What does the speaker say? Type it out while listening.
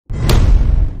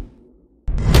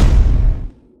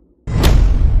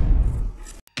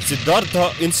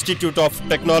Siddhartha Institute of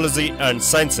Technology and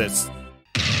Sciences.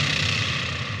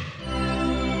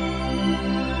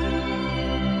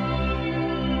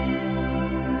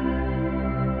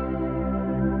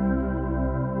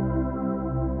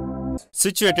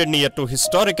 Situated near to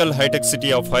historical high-tech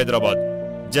city of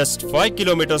Hyderabad, just 5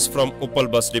 kilometers from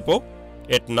Uppal bus depot,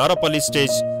 at Narapalli stage,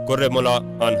 Korremula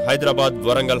on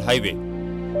Hyderabad-Warangal highway.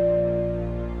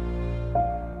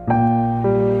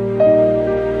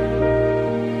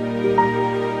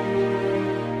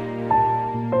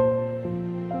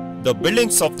 The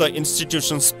buildings of the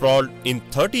institution sprawled in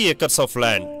 30 acres of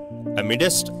land,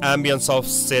 amidst ambience of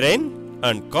serene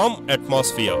and calm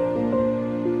atmosphere.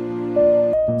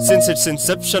 Since its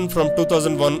inception from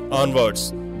 2001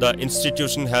 onwards, the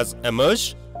institution has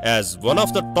emerged as one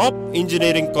of the top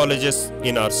engineering colleges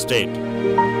in our state.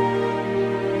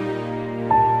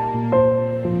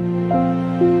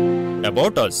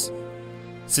 About us,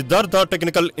 Siddhartha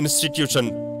Technical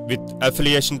Institution with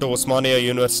affiliation to Osmania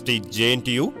University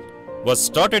JNTU was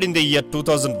started in the year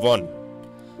 2001.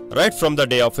 Right from the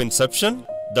day of inception,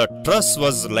 the trust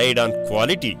was laid on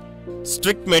quality,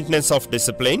 strict maintenance of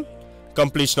discipline,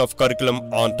 completion of curriculum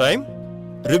on time,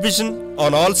 revision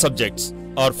on all subjects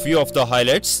are few of the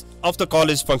highlights of the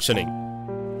college functioning.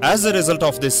 As a result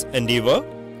of this endeavor,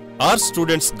 our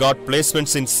students got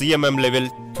placements in CMM level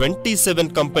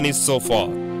 27 companies so far.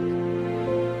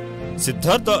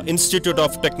 Siddhartha Institute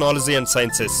of Technology and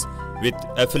Sciences with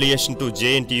affiliation to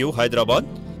JNTU Hyderabad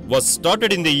was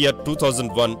started in the year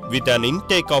 2001 with an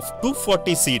intake of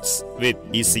 240 seats with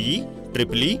ECE,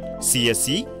 EEE,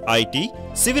 CSE,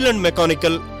 IT, Civil and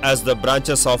Mechanical as the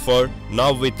branches offered,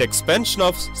 now with expansion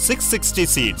of 660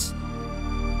 seats.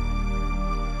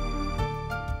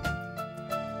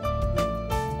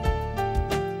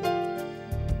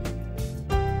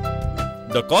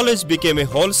 The college became a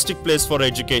holistic place for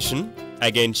education.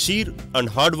 Again, sheer and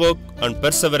hard work and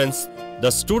perseverance, the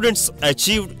students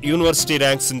achieved university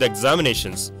ranks in the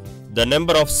examinations. The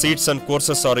number of seats and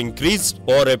courses are increased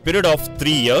over a period of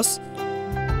 3 years.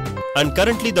 And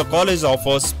currently the college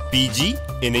offers PG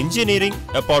in engineering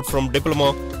apart from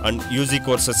diploma and UG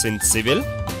courses in civil,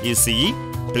 ECE,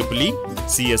 EEE,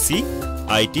 CSE,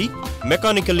 IT,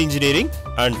 mechanical engineering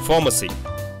and pharmacy.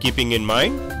 Keeping in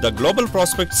mind the global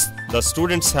prospects the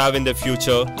students have in the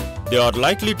future, they are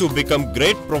likely to become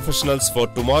great professionals for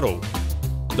tomorrow.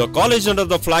 The college under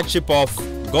the flagship of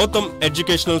Gautam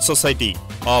Educational Society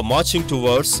are marching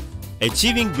towards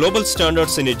achieving global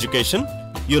standards in education,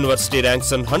 university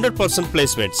ranks and 100%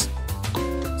 placements.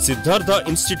 Siddhartha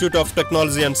Institute of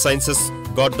Technology and Sciences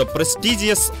got the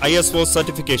prestigious ISO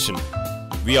certification.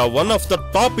 We are one of the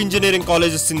top engineering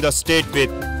colleges in the state with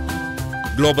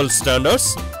global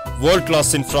standards,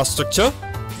 world-class infrastructure,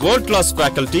 world-class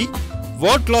faculty,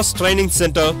 world-class training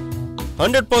center,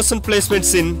 100%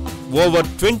 placements in over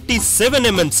 27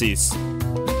 MNCs.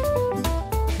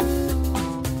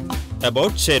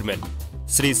 About Chairman,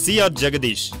 Sri C.R.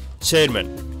 Jagadish, Chairman,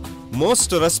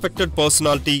 most respected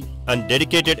personality and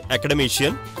dedicated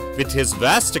academician with his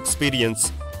vast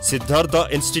experience, Siddhartha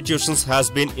Institutions has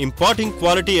been imparting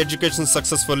quality education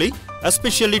successfully,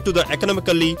 especially to the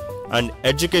economically and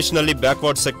educationally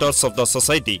backward sectors of the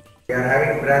society. We are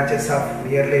having branches of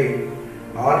nearly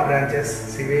all branches,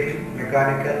 civil,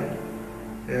 mechanical,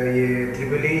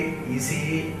 EEE,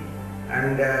 ECE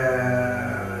and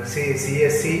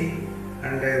CSE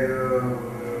and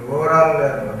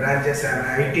overall branches and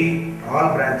IT,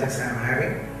 all branches I am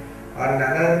having. And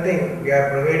another thing, we are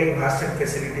providing hostel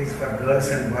facilities for girls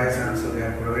and boys also we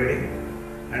are providing.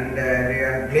 And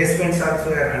their placements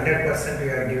also are 100% we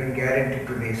are giving guarantee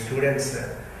to the students.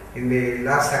 In the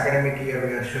last academic year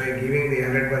we are giving the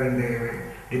 100% in the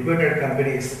reputed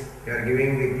companies, we are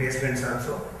giving the placements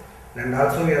also. And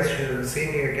also we are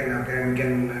seeing, we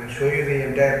can show you the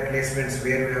entire placements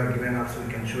where we have given also,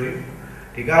 we can show you.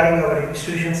 Regarding our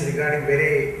institutions, regarding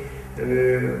very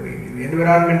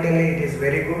environmentally it is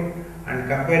very good, and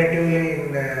comparatively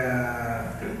in the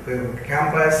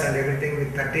campus and everything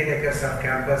with 13 acres of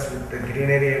campus with the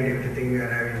greenery and everything, we are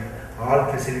having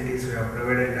all facilities, we have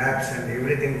provided labs and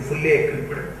everything fully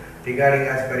equipped regarding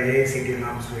as per AICTE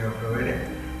norms we have provided.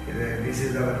 This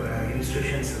is our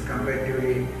institutions.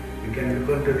 Comparatively you can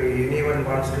look into anyone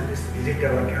wants to visit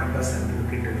our campus and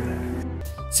look into that.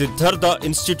 Siddhartha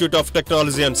Institute of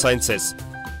Technology and Sciences,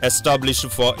 established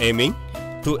for aiming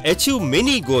to achieve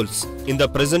many goals in the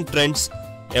present trends,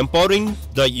 empowering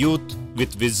the youth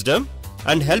with wisdom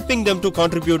and helping them to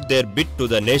contribute their bit to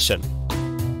the nation.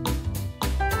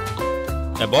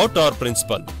 About our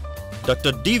principal,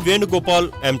 Dr. D.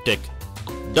 Gopal M.Tech,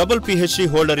 double PhD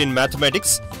holder in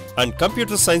mathematics and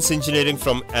computer science engineering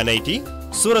from NIT,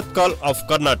 Suratkal of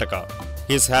Karnataka.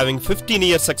 He is having 15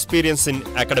 years experience in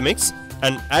academics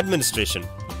and administration.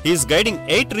 He is guiding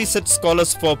 8 research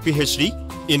scholars for PhD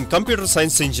in computer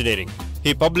science engineering.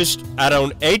 He published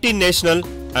around 18 national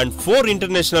and 4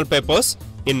 international papers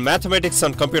in mathematics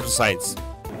and computer science.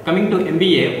 Coming to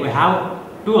MBA, we have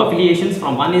 2 affiliations.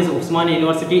 From one is Usmania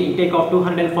University, intake of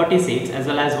 240 seats as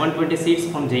well as 120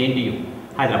 seats from JNTU,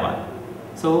 Hyderabad.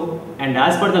 So, and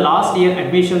as per the last year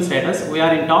admission status, we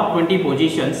are in top 20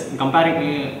 positions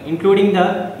including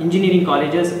the engineering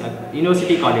colleges,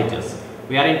 university colleges.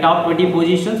 We are in top 20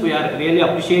 positions. We are really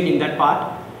appreciating that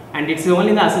part, and it's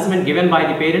only the assessment given by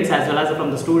the parents as well as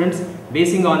from the students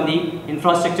basing on the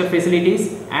infrastructure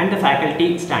facilities and the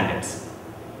faculty standards.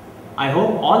 I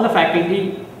hope all the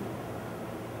faculty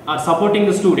are supporting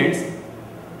the students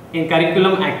in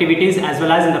curriculum activities as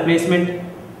well as in the placement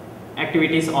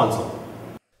activities also.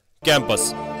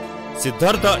 Campus: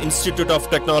 Siddhartha Institute of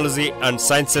Technology and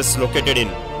Sciences, located in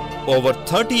over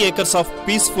 30 acres of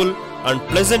peaceful and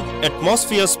pleasant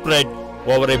atmosphere spread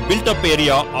over a built-up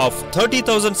area of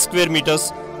 30,000 square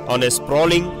meters on a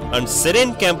sprawling and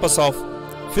serene campus of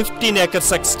 15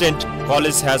 acres extent.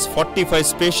 College has 45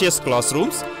 spacious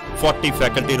classrooms, 40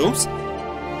 faculty rooms,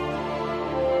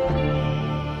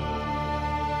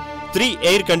 3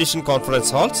 air-conditioned conference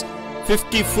halls,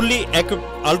 50 fully equipped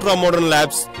ultra-modern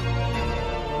labs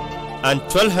and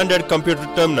 1200 computer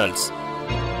terminals.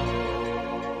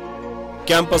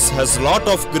 Campus has lot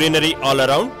of greenery all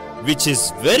around, which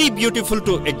is very beautiful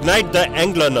to ignite the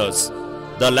young learners.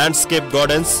 The landscape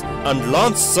gardens and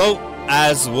lawns serve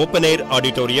as open-air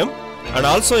auditorium and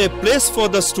also a place for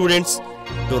the students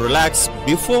to relax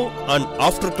before and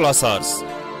after class hours.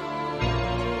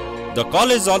 The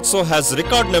college also has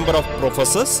record number of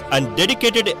professors and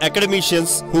dedicated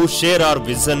academicians who share our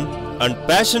vision and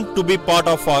passion to be part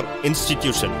of our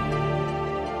institution.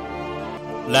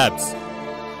 Labs: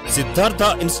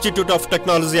 Siddhartha Institute of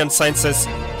Technology and Sciences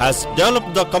has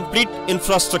developed the complete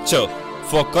infrastructure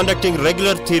for conducting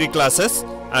regular theory classes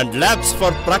and labs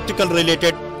for practical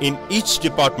related in each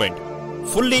department.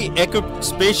 Fully equipped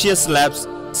spacious labs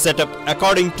set up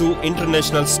according to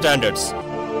international standards.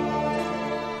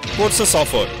 Courses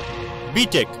offered: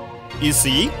 BTech,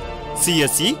 ECE,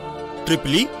 CSE,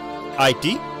 EEE,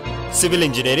 IT, Civil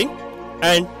Engineering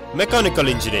and Mechanical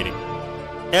Engineering.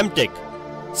 MTech,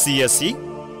 CSE,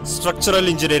 Structural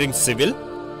Engineering Civil,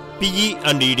 PE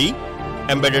and ED,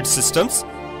 Embedded Systems,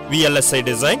 VLSI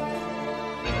Design,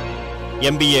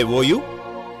 MBA OU,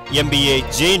 MBA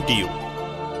JNTU.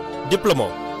 Diploma: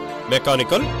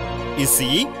 Mechanical,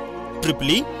 ECE,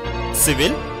 EEE,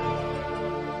 Civil.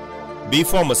 B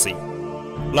Pharmacy.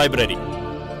 Library: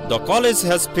 the college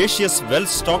has spacious,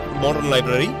 well-stocked modern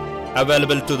library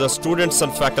available to the students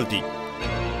and faculty.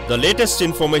 The latest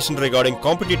information regarding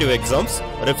competitive exams,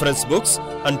 reference books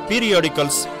and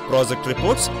periodicals, project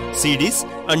reports, CDs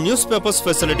and newspapers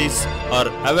facilities are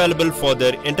available for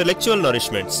their intellectual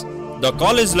nourishments. The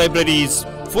college library is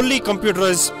fully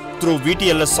computerized through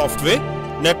VTLS software,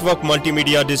 network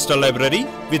multimedia digital library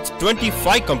with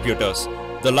 25 computers.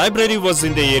 The library was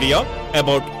in the area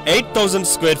about 8,000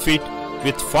 square feet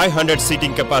with 500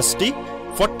 seating capacity,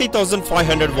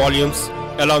 40,500 volumes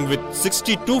along with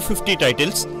 6,250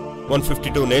 titles,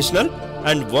 152 national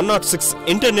and 106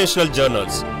 international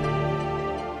journals.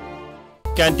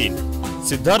 Canteen: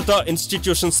 Siddhartha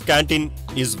Institution's canteen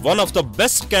is one of the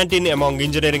best canteen among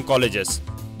engineering colleges.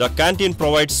 The canteen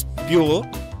provides pure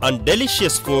and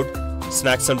delicious food,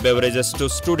 snacks and beverages to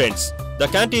students. The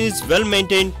canteen is well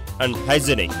maintained and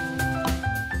hygienic.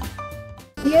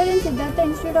 Here in Siddhartha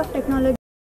Institute of Technology,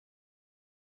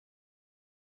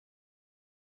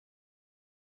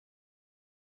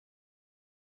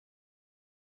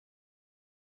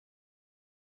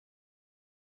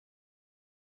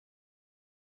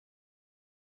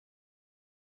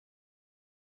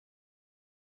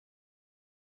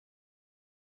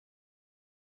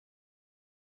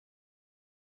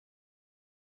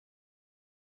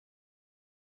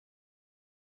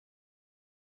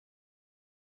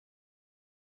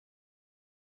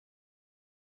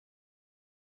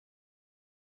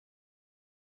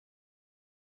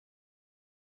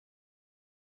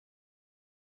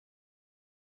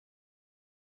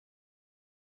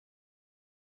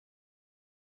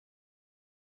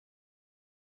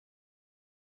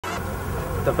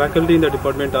 the faculty in the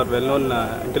department are well known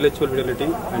intellectual fidelity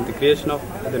and the creation of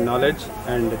the knowledge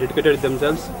and dedicated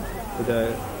themselves to the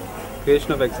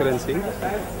creation of excellency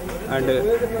and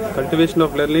cultivation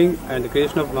of learning and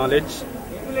creation of knowledge,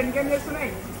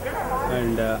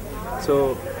 and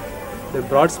so the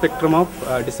broad spectrum of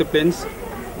disciplines: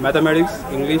 mathematics,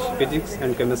 English, physics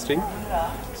and chemistry.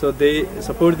 So they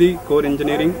support the core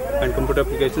engineering and computer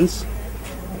applications.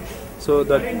 So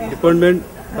the department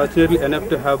fortunately enough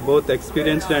to have both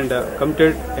experienced and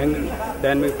committed young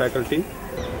dynamic faculty.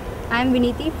 I am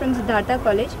Viniti from Siddhartha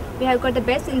College. We have got the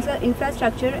best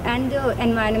infrastructure and the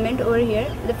environment over here.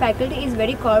 The faculty is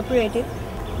very cooperative.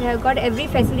 We have got every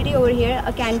facility over here,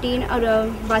 a canteen or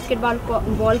a basketball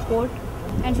ball court.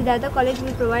 And Siddhartha College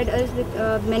will provide us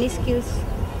with many skills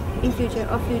in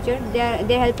future.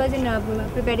 They help us in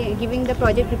preparing, giving the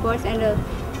project reports and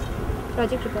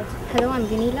project reports. Hello, I'm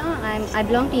Vinila. I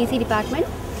belong to EC department.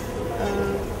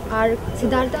 Our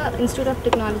Siddhartha Institute of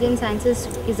Technology and Sciences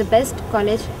is the best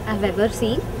college I've ever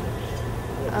seen.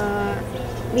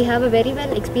 We have a very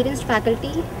well experienced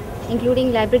faculty,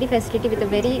 including library facility with a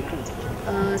very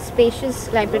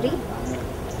spacious library.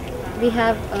 We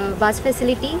have a bus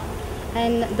facility,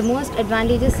 and the most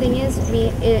advantageous thing is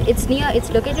it's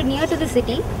located near to the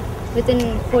city,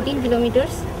 within 14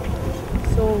 kilometers.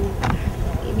 So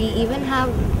we even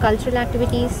have cultural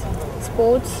activities,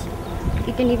 sports.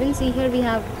 You can even see here we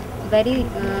have very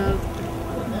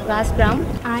vast ground.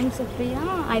 I'm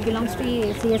Supriya. I belong to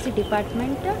CSE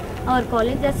department. Our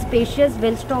college has spacious,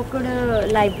 well-stocked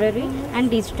library and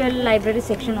digital library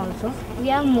section also. We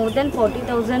have more than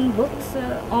 40,000 books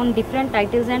on different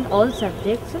titles and all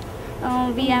subjects.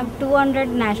 We have 200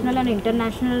 national and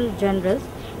international journals,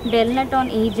 Delnet on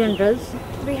e-journals.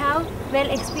 We have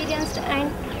well-experienced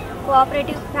and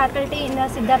cooperative faculty in the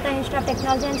Siddhartha Institute of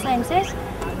Technology and Sciences.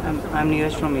 I'm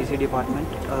Neeraj from EC department.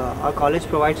 Our college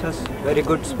provides us very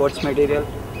good sports material,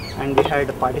 and we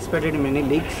had participated in many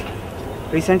leagues.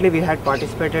 Recently we had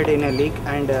participated in a league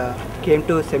and came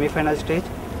to semi-final stage.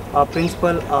 Our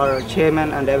principal, our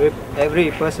chairman and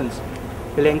every person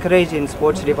will encourage in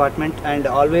sports department and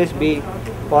always be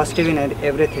positive in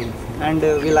everything. And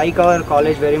we like our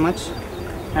college very much,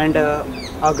 and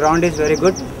our ground is very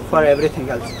good for everything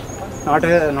else.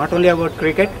 Not only about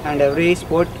cricket, and every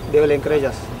sport they will encourage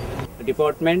us.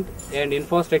 Department and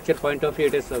infrastructure point of view,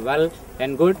 it is well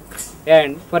and good,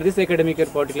 and for this academic year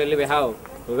particularly we have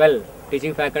well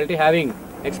teaching faculty having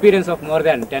experience of more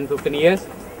than 10-15 years,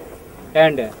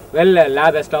 and well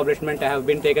lab establishment have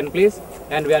been taken place,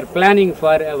 and we are planning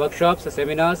for workshops,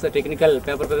 seminars, technical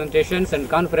paper presentations and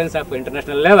conference of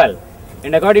international level.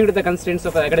 And according to the constraints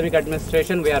of academic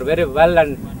administration, we are very well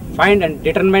and fine and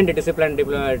determined, disciplined,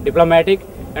 diplomatic,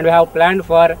 and we have planned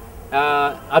for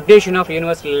updation of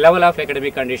university level of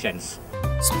academic conditions.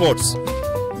 Sports.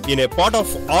 In a part of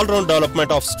all-round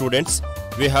development of students,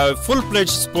 we have a full-fledged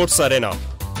sports arena.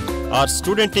 Our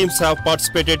student teams have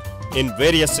participated in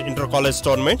various inter-college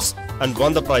tournaments and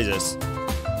won the prizes.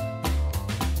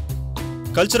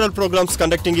 Cultural programs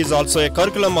conducting is also a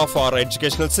curriculum of our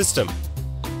educational system.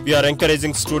 We are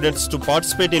encouraging students to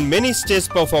participate in many stage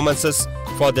performances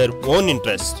for their own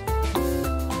interest.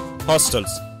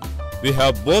 Hostels. We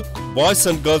have both boys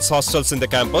and girls hostels in the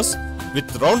campus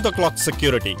with round-the-clock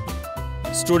security.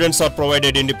 Students are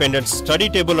provided independent study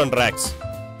table and racks,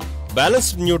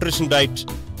 balanced nutrition diet,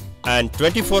 and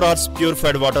 24 hours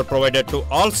purified water provided to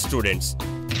all students.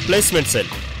 Placement cell.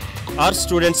 Our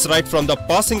students right from the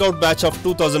passing out batch of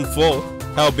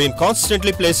 2004 have been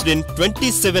constantly placed in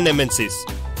 27 MNCs.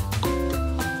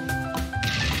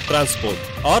 Transport.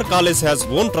 Our college has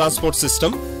own transport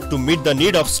system to meet the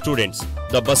need of students.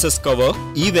 The buses cover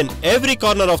even every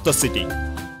corner of the city.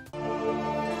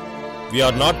 We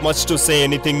are not much to say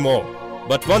anything more,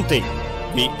 but one thing,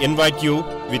 we invite you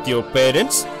with your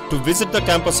parents to visit the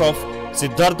campus of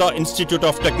Siddhartha Institute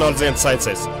of Technology and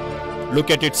Sciences. Look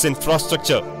at its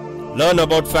infrastructure, learn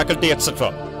about faculty,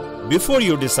 etc. before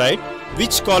you decide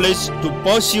which college to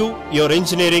pursue your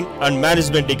engineering and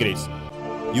management degrees.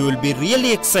 You will be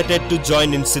really excited to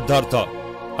join in Siddhartha,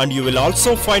 and you will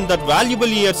also find that valuable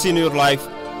years in your life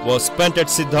were spent at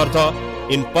Siddhartha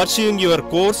in pursuing your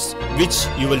course which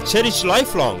you will cherish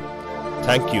lifelong.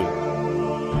 Thank you.